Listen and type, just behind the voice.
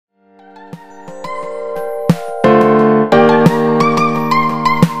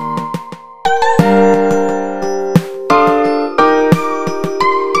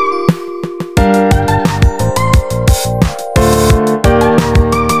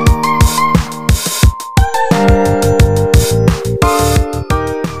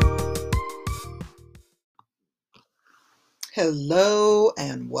Hello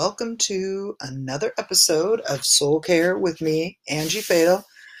and welcome to another episode of Soul Care with me, Angie Fatal.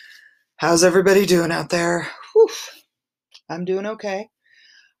 How's everybody doing out there? Whew, I'm doing okay.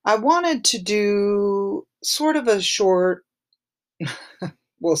 I wanted to do sort of a short,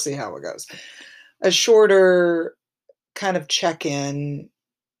 we'll see how it goes, a shorter kind of check-in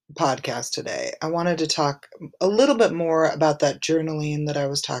podcast today. I wanted to talk a little bit more about that journaling that I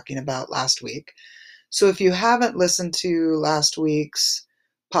was talking about last week. So if you haven't listened to last week's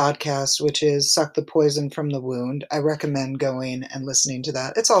podcast, which is Suck the Poison from the Wound, I recommend going and listening to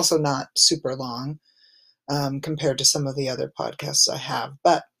that. It's also not super long compared to some of the other podcasts I have.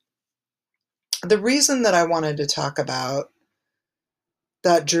 But the reason that I wanted to talk about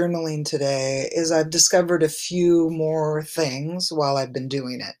that journaling today is I've discovered a few more things while I've been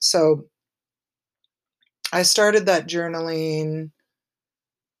doing it. So I started that journaling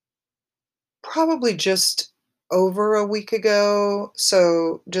probably just over a week ago.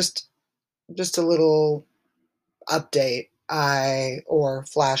 So just a little update or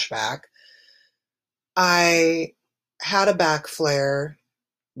flashback. I had a back flare,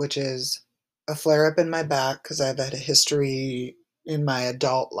 which is a flare up in my back because I've had a history in my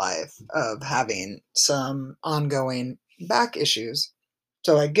adult life of having some ongoing back issues.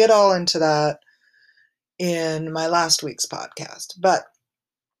 So I get all into that in my last week's podcast, but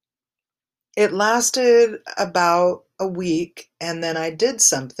it lasted about a week, and then I did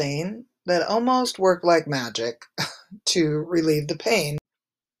something that almost worked like magic to relieve the pain.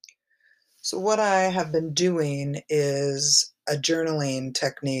 So, what I have been doing is a journaling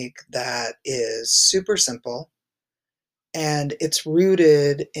technique that is super simple, and it's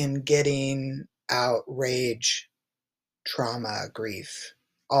rooted in getting out rage, trauma, grief,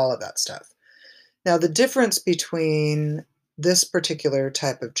 all of that stuff. Now, the difference between this particular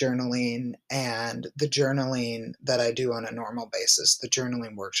type of journaling and the journaling that I do on a normal basis, the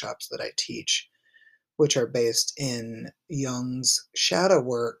journaling workshops that I teach, which are based in Jung's shadow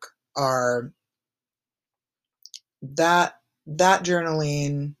work, are that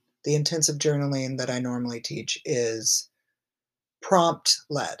journaling, the intensive journaling that I normally teach, is prompt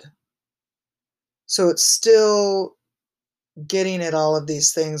led. So it's still getting at all of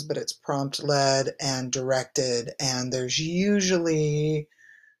these things, but it's prompt led and directed, and there's usually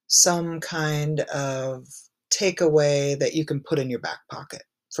some kind of takeaway that you can put in your back pocket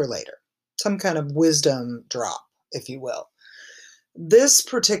for later, some kind of wisdom drop, if you will. This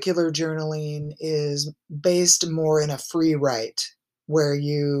particular journaling is based more in a free write, where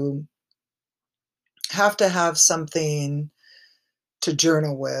you have to have something to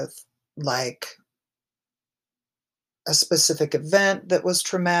journal with, like a specific event that was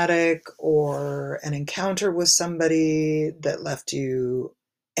traumatic or an encounter with somebody that left you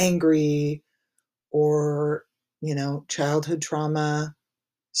angry, or, childhood trauma,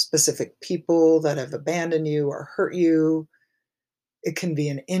 specific people that have abandoned you or hurt you. It can be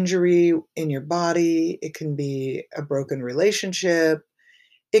an injury in your body. It can be a broken relationship.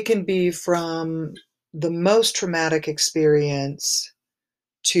 It can be from the most traumatic experience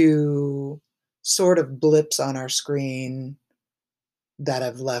to sort of blips on our screen that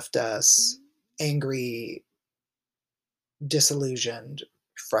have left us angry, disillusioned,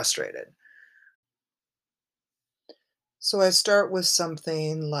 frustrated. So I start with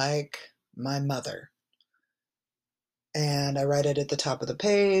something like my mother, and I write it at the top of the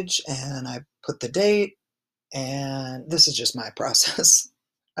page, and I put the date, and this is just my process.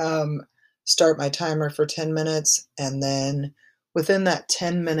 Um, Start my timer for 10 minutes, and then within that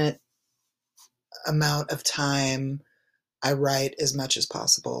 10-minute amount of time, I write as much as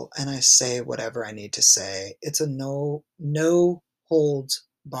possible, and I say whatever I need to say. It's a no holds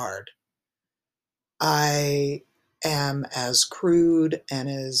barred. I am as crude and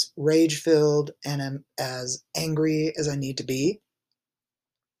as rage-filled and am as angry as I need to be,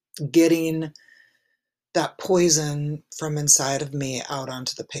 getting that poison from inside of me out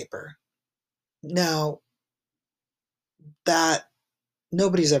onto the paper. Now, that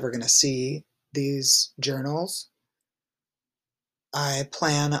nobody's ever going to see these journals. I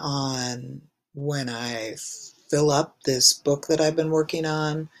plan on, when I fill up this book that I've been working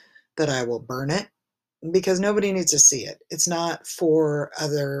on, that I will burn it, because nobody needs to see it. It's not for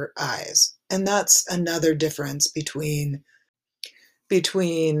other eyes. And that's another difference between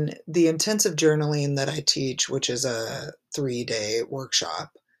the intensive journaling that I teach, which is a 3-day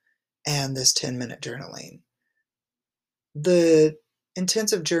workshop, and this 10-minute journaling. The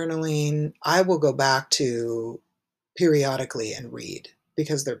intensive journaling I will go back to periodically and read,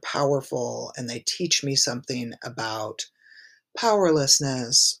 because they're powerful and they teach me something about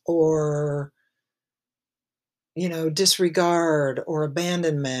powerlessness, or disregard or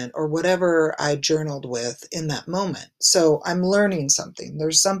abandonment or whatever I journaled with in that moment. So I'm learning something.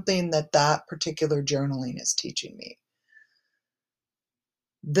 There's something that particular journaling is teaching me.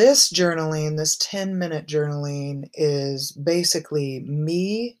 This journaling, this 10-minute journaling, is basically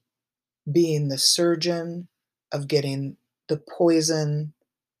me being the surgeon of getting the poison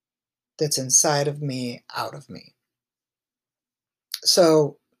that's inside of me out of me.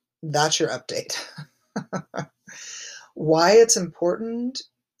 So that's your update. Why it's important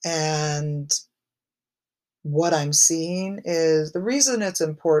and what I'm seeing is the reason it's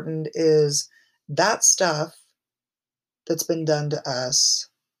important is that stuff that's been done to us,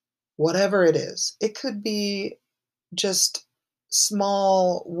 whatever it is, it could be just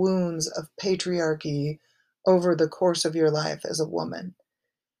small wounds of patriarchy over the course of your life as a woman.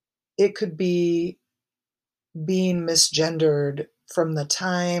 It could be being misgendered from the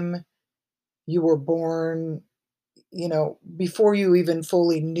time you were born, before you even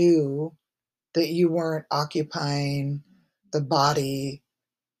fully knew that you weren't occupying the body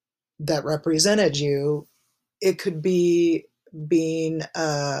that represented you. It could be being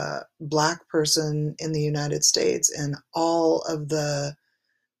a Black person in the United States and all of the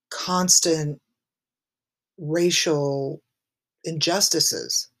constant racial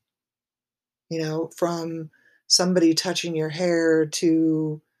injustices, from somebody touching your hair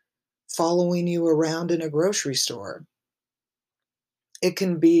to following you around in a grocery store. It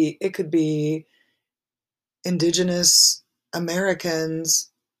could be Indigenous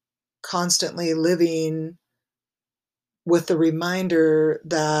Americans constantly living with the reminder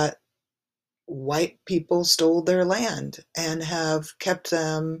that white people stole their land and have kept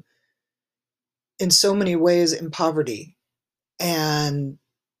them in so many ways in poverty. And,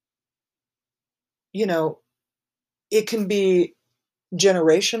 you know, it can be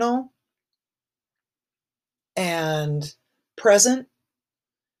generational and present,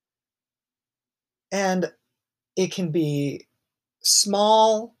 and it can be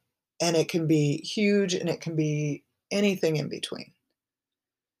small, and it can be huge, and it can be anything in between.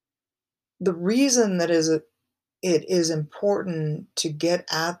 The reason it is important to get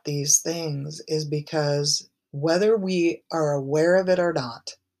at these things is because whether we are aware of it or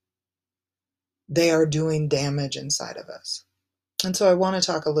not, they are doing damage inside of us. And so I want to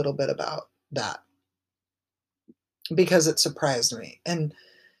talk a little bit about that because it surprised me. And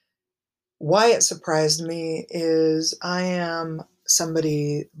why it surprised me is I am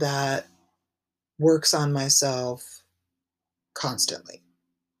somebody that works on myself constantly.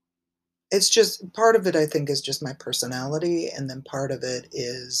 It's just part of it, I think, is just my personality. And then part of it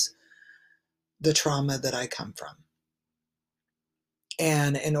is the trauma that I come from.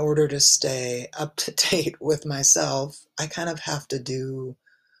 And in order to stay up to date with myself, I kind of have to do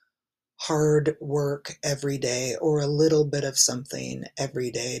hard work every day or a little bit of something every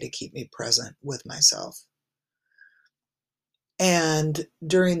day to keep me present with myself. And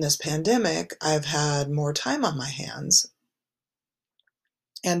during this pandemic, I've had more time on my hands.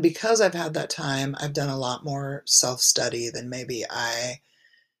 And because I've had that time, I've done a lot more self study than maybe I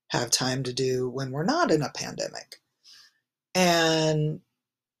have time to do when we're not in a pandemic. And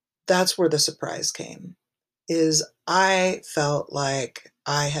that's where the surprise came. Is I felt like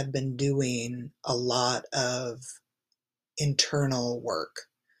I had been doing a lot of internal work.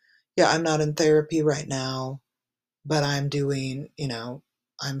 Yeah, I'm not in therapy right now, but I'm doing,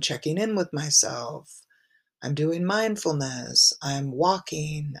 I'm checking in with myself. I'm doing mindfulness. I'm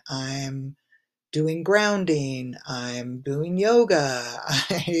walking. I'm doing grounding. I'm doing yoga.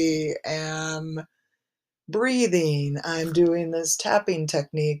 I am breathing. I'm doing this tapping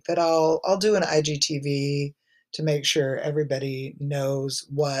technique that I'll do an IGTV to make sure everybody knows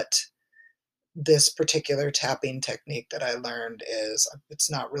what this particular tapping technique that I learned is.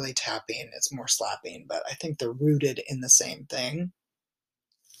 It's not really tapping, it's more slapping, but I think they're rooted in the same thing.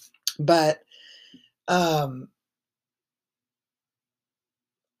 But I'm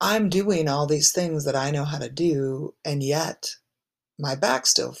doing all these things that I know how to do, and yet my back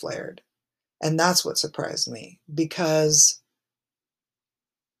still flared. And that's what surprised me because,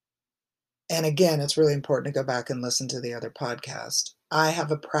 and again, it's really important to go back and listen to the other podcast. I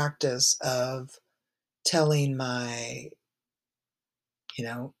have a practice of telling my,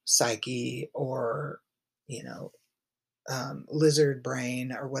 psyche or, you know, lizard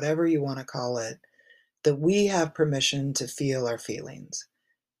brain or whatever you want to call it, that we have permission to feel our feelings.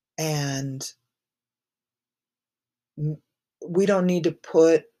 And we don't need to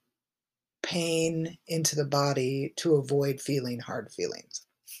put pain into the body to avoid feeling hard feelings.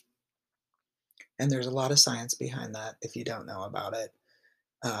 And there's a lot of science behind that. If you don't know about it,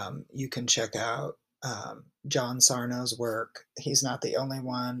 you can check out John Sarno's work. He's not the only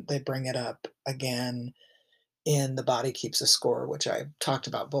one. They bring it up again in The Body Keeps a Score, which I talked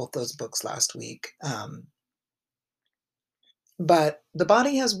about both those books last week. But the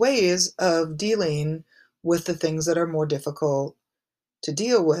body has ways of dealing with the things that are more difficult to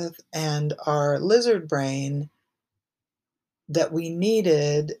deal with, and our lizard brain that we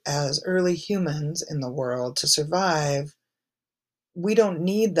needed as early humans in the world to survive, we don't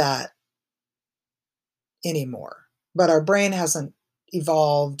need that anymore. But our brain hasn't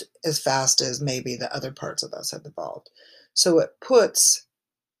evolved as fast as maybe the other parts of us have evolved. So it puts,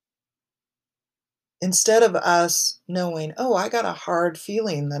 instead of us knowing, oh, I got a hard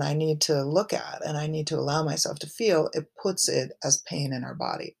feeling that I need to look at and I need to allow myself to feel, it puts it as pain in our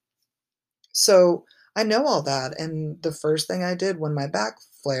body. So I know all that. And the first thing I did when my back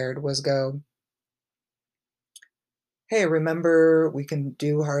flared was go, hey, remember, we can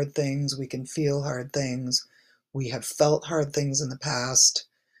do hard things, we can feel hard things, we have felt hard things in the past,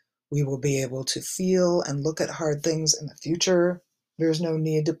 we will be able to feel and look at hard things in the future. There's no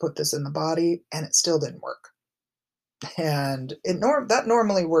need to put this in the body, and it still didn't work. And that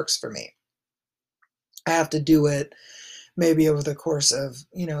normally works for me. I have to do it maybe over the course of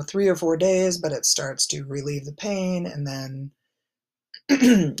 3 or 4 days, but it starts to relieve the pain, and then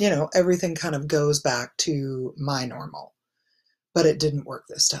everything kind of goes back to my normal. But it didn't work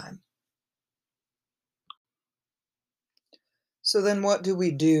this time. So then what do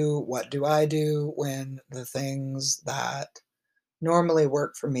we do? What do I do when the things that normally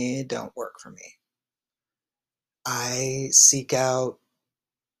work for me don't work for me? I seek out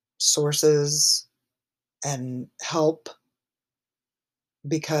sources and help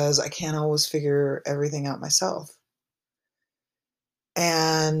because I can't always figure everything out myself.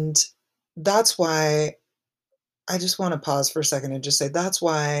 And that's why I just want to pause for a second and just say that's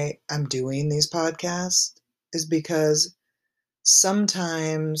why I'm doing these podcasts, is because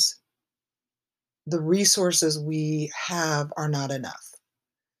sometimes the resources we have are not enough.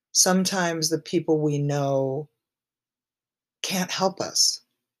 Sometimes the people we know can't help us.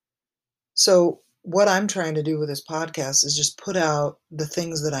 So what I'm trying to do with this podcast is just put out the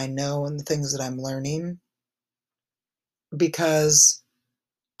things that I know and the things that I'm learning, because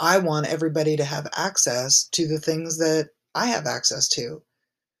I want everybody to have access to the things that I have access to.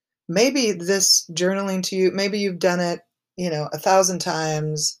 Maybe this journaling to you, maybe you've done it, 1,000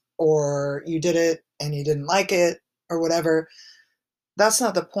 times, or you did it and you didn't like it or whatever. That's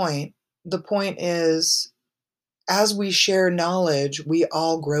not the point. The point is, as we share knowledge, we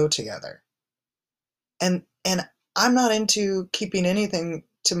all grow together. And I'm not into keeping anything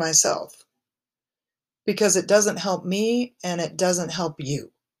to myself, because it doesn't help me and it doesn't help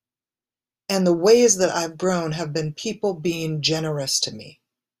you. And the ways that I've grown have been people being generous to me.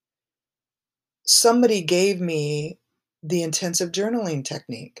 Somebody gave me the intensive journaling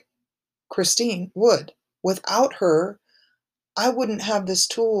technique, Christine Wood. Without her, I wouldn't have this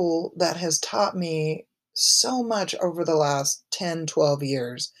tool that has taught me so much over the last 10, 12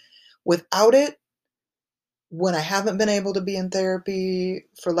 years. Without it, when I haven't been able to be in therapy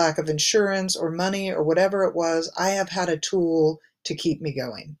for lack of insurance or money or whatever it was, I have had a tool to keep me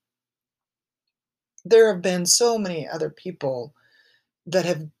going. There have been so many other people that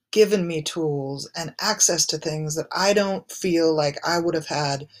have given me tools and access to things that I don't feel like I would have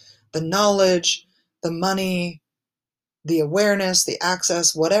had the knowledge, the money, the awareness, the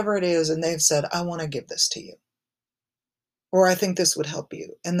access, whatever it is, and they've said, I want to give this to you. Or I think this would help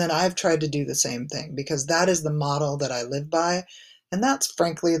you. And then I've tried to do the same thing, because that is the model that I live by. And that's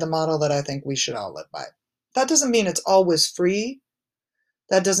frankly the model that I think we should all live by. That doesn't mean it's always free.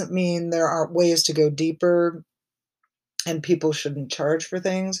 That doesn't mean there aren't ways to go deeper and people shouldn't charge for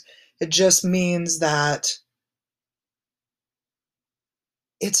things. It just means that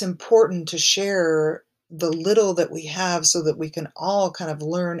it's important to share the little that we have so that we can all kind of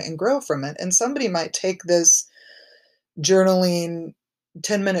learn and grow from it. And somebody might take this journaling,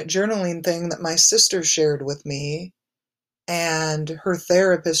 10-minute journaling thing that my sister shared with me and her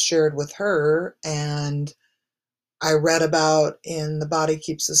therapist shared with her, and I read about in The Body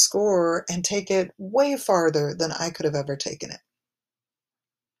Keeps the Score, and take it way farther than I could have ever taken it.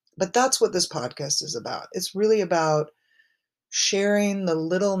 But that's what this podcast is about. It's really about sharing the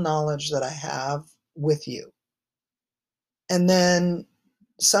little knowledge that I have with you. And then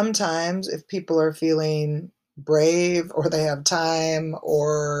sometimes if people are feeling brave or they have time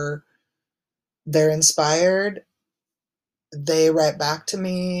or they're inspired, they write back to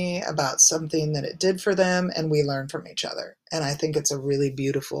me about something that it did for them, and we learn from each other. And I think it's a really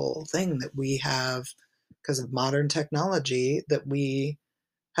beautiful thing that we have, because of modern technology, that we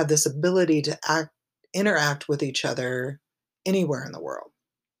have this ability to interact with each other anywhere in the world.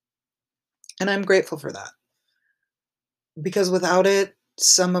 And I'm grateful for that because without it,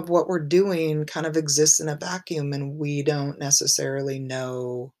 some of what we're doing kind of exists in a vacuum and we don't necessarily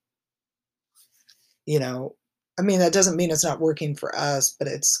know, you know, I mean, that doesn't mean it's not working for us, but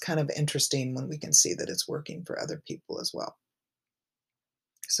it's kind of interesting when we can see that it's working for other people as well.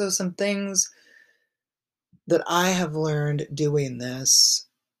 So, some things that I have learned doing this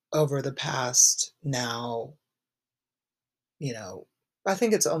over the past now, you know, I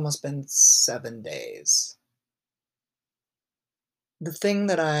think it's almost been 7 days. The thing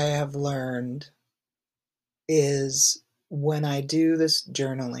that I have learned is when I do this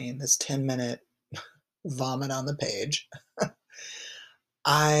journaling, this 10-minute vomit on the page,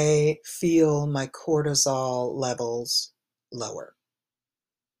 I feel my cortisol levels lower.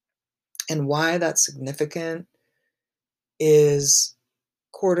 And why that's significant is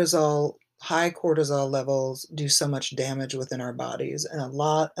high cortisol levels do so much damage within our bodies. And a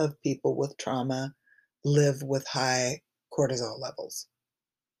lot of people with trauma live with high cortisol levels.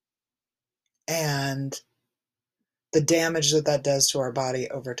 And the damage that that does to our body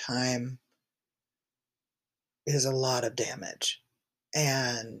over time is a lot of damage.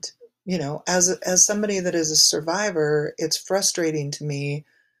 And, as somebody that is a survivor, it's frustrating to me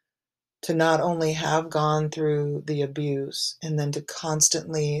to not only have gone through the abuse and then to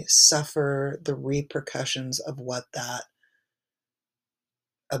constantly suffer the repercussions of what that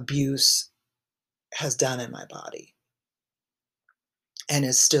abuse has done in my body and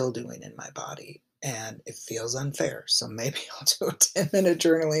is still doing in my body. And it feels unfair. So maybe I'll do a 10-minute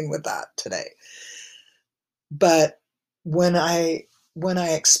journaling with that today. But when I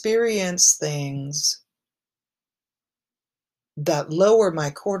experience things that lower my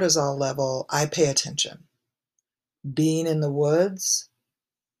cortisol level, I pay attention. Being in the woods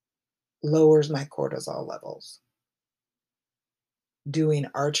lowers my cortisol levels. Doing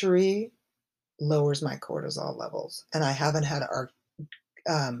archery lowers my cortisol levels. And I haven't had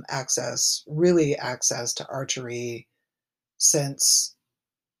access to archery since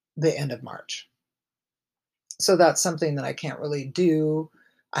the end of March. So that's something that I can't really do.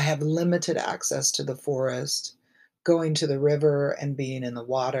 I have limited access to the forest. Going to the river and being in the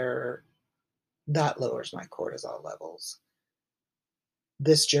water, that lowers my cortisol levels.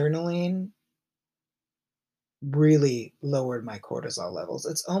 This journaling really lowered my cortisol levels.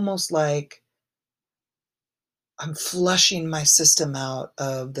 It's almost like I'm flushing my system out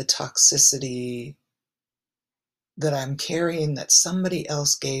of the toxicity that I'm carrying that somebody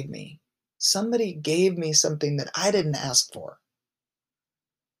else gave me. Somebody gave me something that I didn't ask for.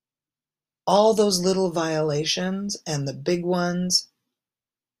 All those little violations and the big ones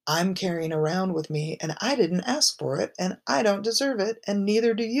I'm carrying around with me, and I didn't ask for it, and I don't deserve it, and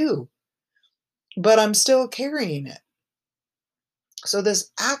neither do you. But I'm still carrying it. So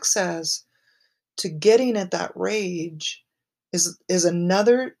this access to getting at that rage is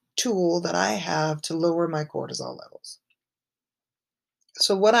another tool that I have to lower my cortisol levels.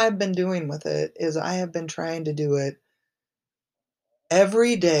 So what I've been doing with it is I have been trying to do it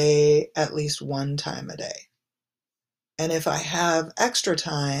every day, at least one time a day. And if I have extra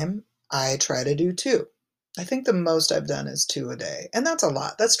time, I try to do two. I think the most I've done is two a day. And that's a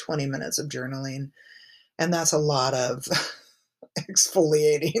lot. That's 20 minutes of journaling. And that's a lot of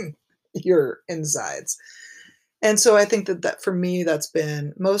exfoliating your insides. And so I think that for me, that's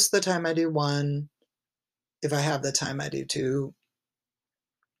been most of the time I do one. If I have the time, I do two.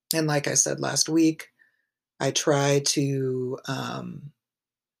 And like I said last week, I try to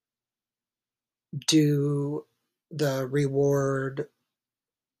do the reward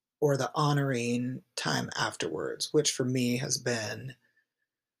or the honoring time afterwards, which for me has been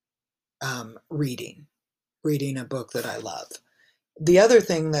reading a book that I love. The other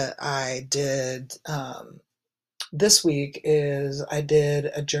thing that I did this week is I did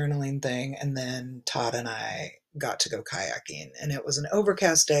a journaling thing, and then Todd and I got to go kayaking. And it was an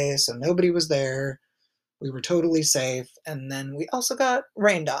overcast day, so nobody was there. We were totally safe. And then we also got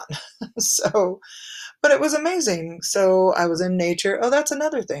rained on. But it was amazing. So I was in nature. Oh, that's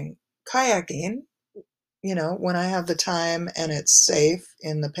another thing. Kayaking, when I have the time and it's safe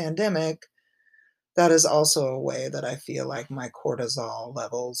in the pandemic, that is also a way that I feel like my cortisol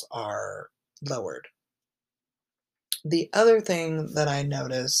levels are lowered. The other thing that I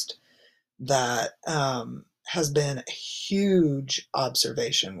noticed that has been a huge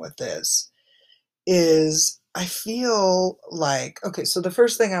observation with this is I feel like, okay, so the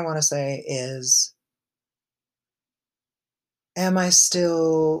first thing I want to say is, am I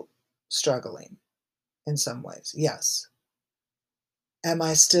still struggling in some ways? Yes. Am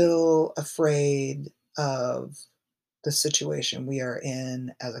I still afraid of the situation we are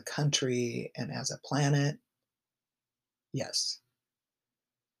in as a country and as a planet? Yes.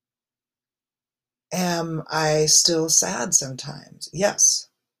 Am I still sad sometimes? Yes.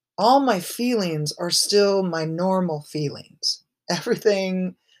 All my feelings are still my normal feelings.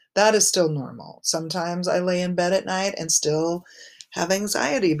 Everything that is still normal. Sometimes I lay in bed at night and still have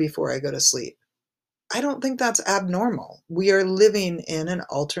anxiety before I go to sleep. I don't think that's abnormal. We are living in an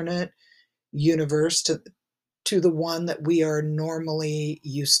alternate universe to the one that we are normally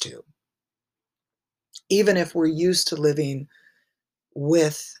used to. Even if we're used to living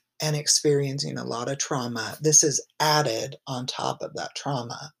with and experiencing a lot of trauma, this is added on top of that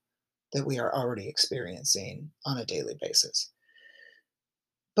trauma that we are already experiencing on a daily basis.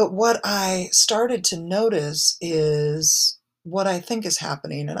 But what I started to notice is what I think is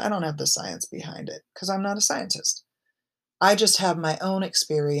happening, and I don't have the science behind it because I'm not a scientist. I just have my own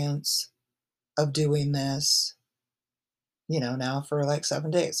experience of doing this, now for like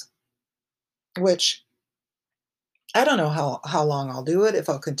 7 days, which I don't know how long I'll do it, if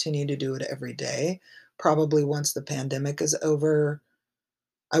I'll continue to do it every day. Probably once the pandemic is over,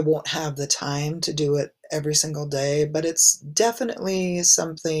 I won't have the time to do it every single day, but it's definitely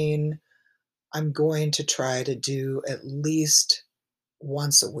something I'm going to try to do at least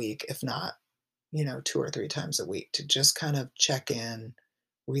once a week, if not, 2 or 3 times a week to just kind of check in,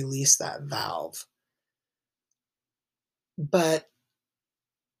 release that valve. But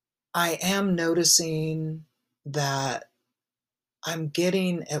I am noticing that I'm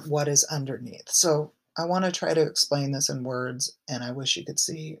getting at what is underneath. So I want to try to explain this in words, and I wish you could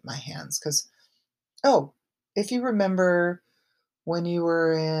see my hands because, oh, if you remember when you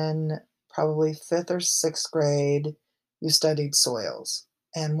were in probably fifth or sixth grade, you studied soils.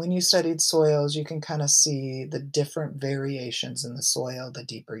 And when you studied soils, you can kind of see the different variations in the soil the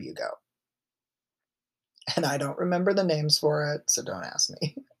deeper you go. And I don't remember the names for it, so don't ask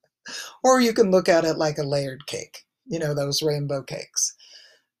me. Or you can look at it like a layered cake, those rainbow cakes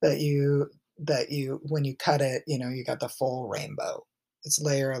that you when you cut it, you got the full rainbow. It's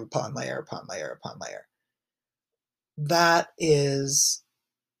layer upon layer upon layer upon layer. That is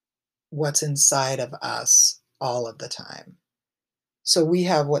what's inside of us all of the time. So we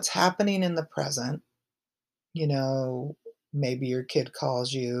have what's happening in the present, you know, maybe your kid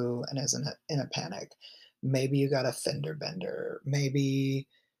calls you and is in a panic. Maybe you got a fender bender. Maybe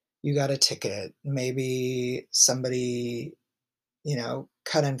you got a ticket. Maybe somebody,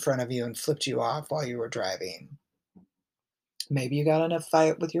 cut in front of you and flipped you off while you were driving. Maybe you got in a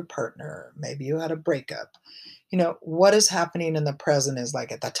fight with your partner. Maybe you had a breakup. What is happening in the present is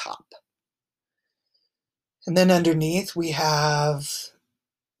like at the top. And then underneath, we have,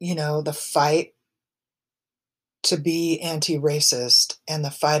 the fight to be anti racist and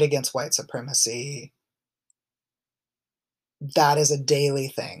the fight against white supremacy. That is a daily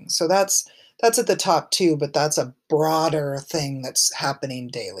thing. So that's at the top too, but that's a broader thing that's happening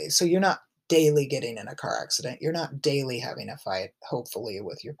daily. So you're not daily getting in a car accident. You're not daily having a fight, hopefully,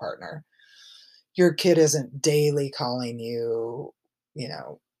 with your partner. Your kid isn't daily calling you, you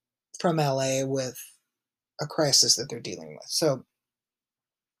know, from LA with a crisis that they're dealing with. So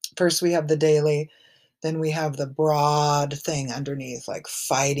first we have the daily, then we have the broad thing underneath, like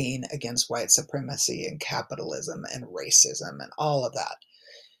fighting against white supremacy and capitalism and racism and all of that.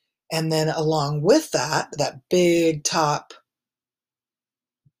 And then along with that big top,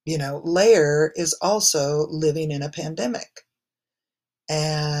 layer is also living in a pandemic.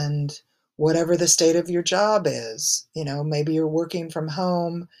 And whatever the state of your job is, maybe you're working from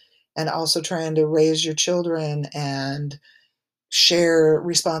home and also trying to raise your children and share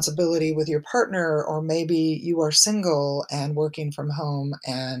responsibility with your partner, or maybe you are single and working from home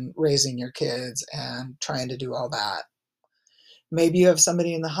and raising your kids and trying to do all that. Maybe you have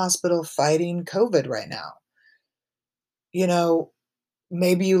somebody in the hospital fighting COVID right now. You know,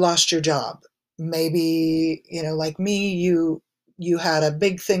 maybe you lost your job. Maybe, like me, you had a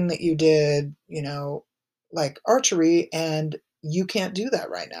big thing that you did, like archery, and you can't do that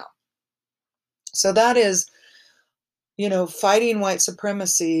right now. So that is, fighting white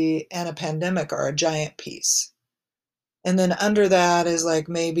supremacy and a pandemic are a giant piece. And then under that is like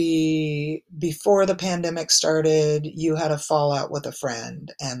maybe before the pandemic started, you had a fallout with a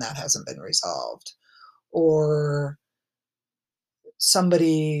friend and that hasn't been resolved. Or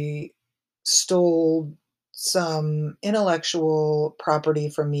somebody stole some intellectual property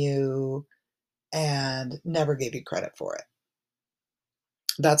from you and never gave you credit for it.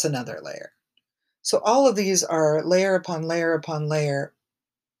 That's another layer. So all of these are layer upon layer upon layer.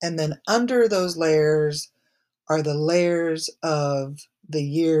 And then under those layers are the layers of the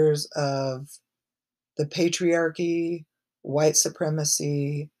years of the patriarchy, white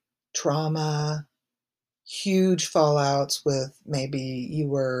supremacy, trauma, huge fallouts with maybe you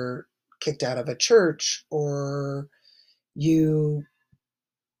were kicked out of a church, or you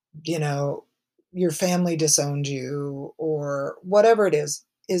you know, your family disowned you, or whatever it is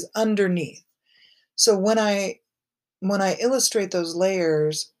underneath. So when I illustrate those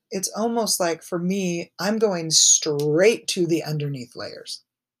layers, it's almost like for me, I'm going straight to the underneath layers.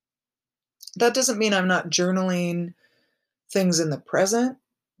 That doesn't mean I'm not journaling things in the present,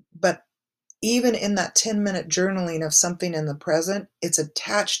 but even in that 10-minute journaling of something in the present, it's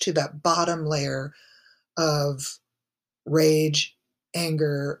attached to that bottom layer of rage,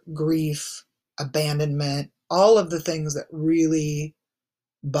 anger, grief, abandonment, all of the things that really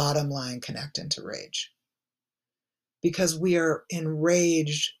bottom line connect into rage. Because we are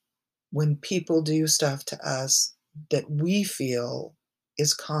enraged when people do stuff to us that we feel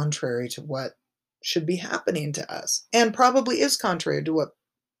is contrary to what should be happening to us, and probably is contrary to what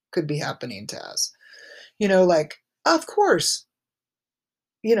could be happening to us. Like, of course,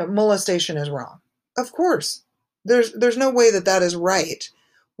 molestation is wrong. Of course. There's no way that that is right.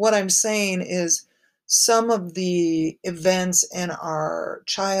 What I'm saying is some of the events in our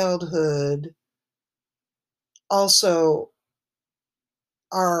childhood also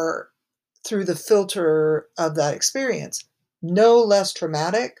are through the filter of that experience, no less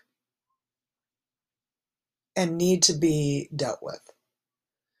traumatic and need to be dealt with.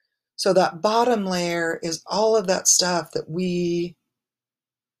 So that bottom layer is all of that stuff that we,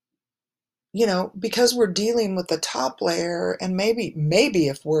 because we're dealing with the top layer, and maybe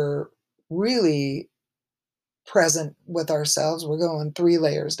if we're really present with ourselves, we're going 3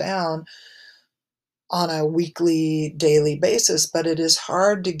 layers down on a weekly, daily basis, but it is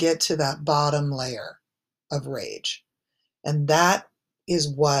hard to get to that bottom layer of rage. And that is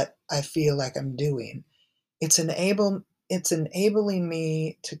what I feel like I'm doing. It's enabling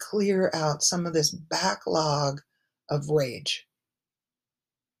me to clear out some of this backlog of rage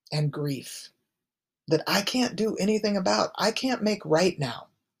and grief that I can't do anything about. I can't make right now.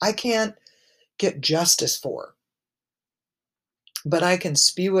 I can't get justice for. But I can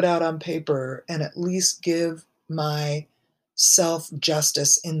spew it out on paper and at least give myself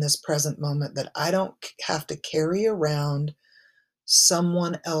justice in this present moment, that I don't have to carry around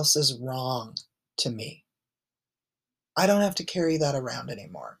someone else's wrong to me. I don't have to carry that around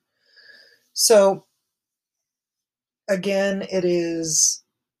anymore. So again, it is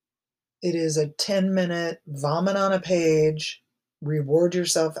a 10-minute vomit on a page, reward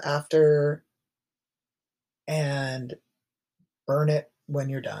yourself after, and burn it when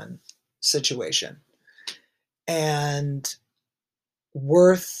you're done situation. And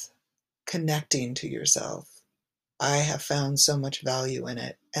worth connecting to yourself. I have found so much value in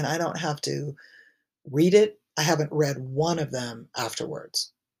it, and I don't have to read it. I haven't read one of them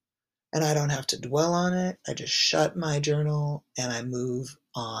afterwards, and I don't have to dwell on it. I just shut my journal and I move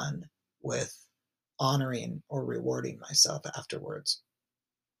on with honoring or rewarding myself afterwards.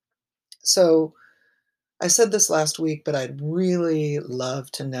 So I said this last week, but I'd really love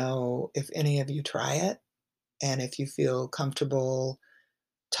to know if any of you try it and if you feel comfortable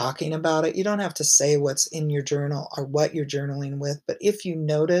talking about it. You don't have to say what's in your journal or what you're journaling with, but if you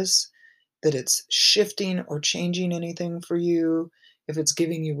notice that it's shifting or changing anything for you, if it's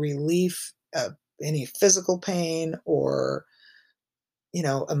giving you relief, any physical pain or,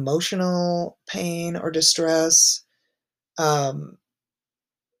 emotional pain or distress, um,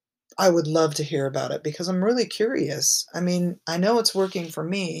 I would love to hear about it because I'm really curious. I mean, I know it's working for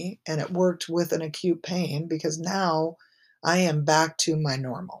me, and it worked with an acute pain because now I am back to my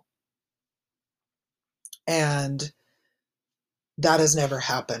normal. And that has never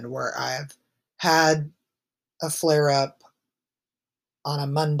happened where I've had a flare up on a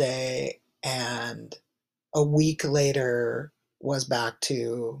Monday and a week later was back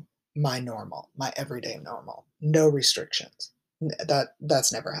to my normal, my everyday normal. No restrictions.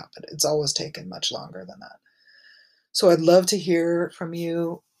 That's never happened. It's always taken much longer than that. So I'd love to hear from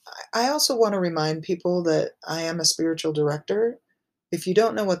you. I also want to remind people that I am a spiritual director. If you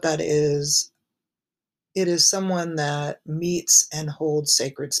don't know what that is, it is someone that meets and holds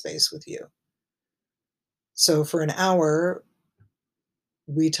sacred space with you. So for an hour,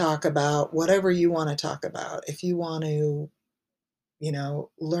 we talk about whatever you want to talk about. If you want to,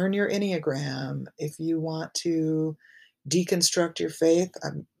 learn your Enneagram, if you want to deconstruct your faith,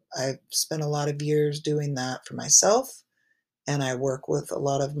 I've spent a lot of years doing that for myself. And I work with a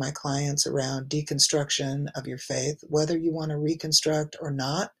lot of my clients around deconstruction of your faith. Whether you want to reconstruct or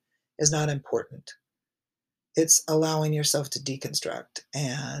not is not important. It's allowing yourself to deconstruct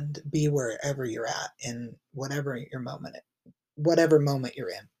and be wherever you're at in whatever moment you're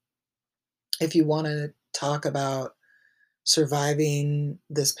in. If you wanna talk about surviving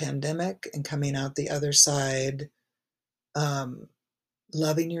this pandemic and coming out the other side, um,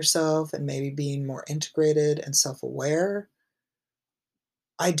 loving yourself and maybe being more integrated and self-aware,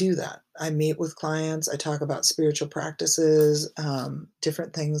 I do that. I meet with clients, I talk about spiritual practices,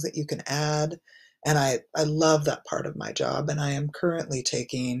 different things that you can add, and I love that part of my job, and I am currently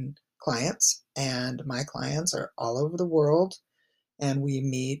taking clients, and my clients are all over the world, and we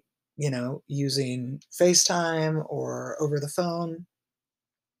meet, using FaceTime or over the phone.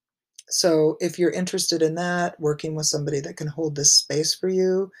 So if you're interested in that, working with somebody that can hold this space for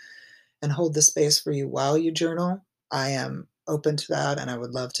you and hold the space for you while you journal, I am open to that, and I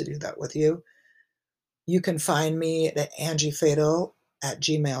would love to do that with you. You can find me at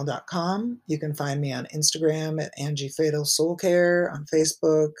angiefatal@gmail.com. You can find me on Instagram at Angie Fatal Soul Care, on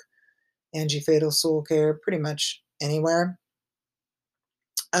Facebook, Angie Fatal Soul Care, pretty much anywhere.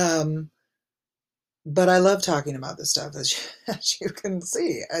 Um, but I love talking about this stuff, as you can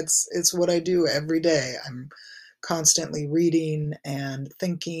see. It's what I do every day. I'm constantly reading and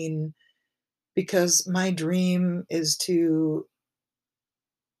thinking because my dream is to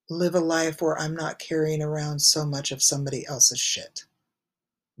live a life where I'm not carrying around so much of somebody else's shit.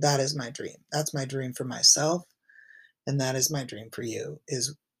 That is my dream. That's my dream for myself, and that is my dream for you,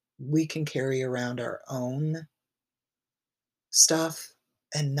 is we can carry around our own stuff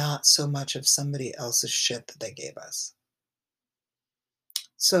and not so much of somebody else's shit that they gave us.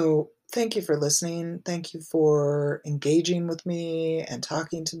 So, thank you for listening. Thank you for engaging with me and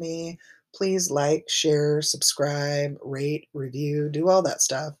talking to me. Please like, share, subscribe, rate, review, do all that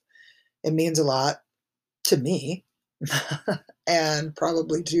stuff. It means a lot to me and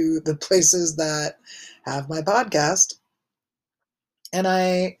probably to the places that have my podcast. And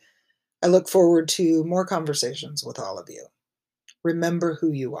I look forward to more conversations with all of you. Remember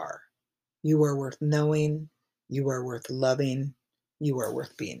who you are. You are worth knowing, you are worth loving, you are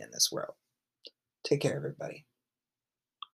worth being in this world. Take care, everybody.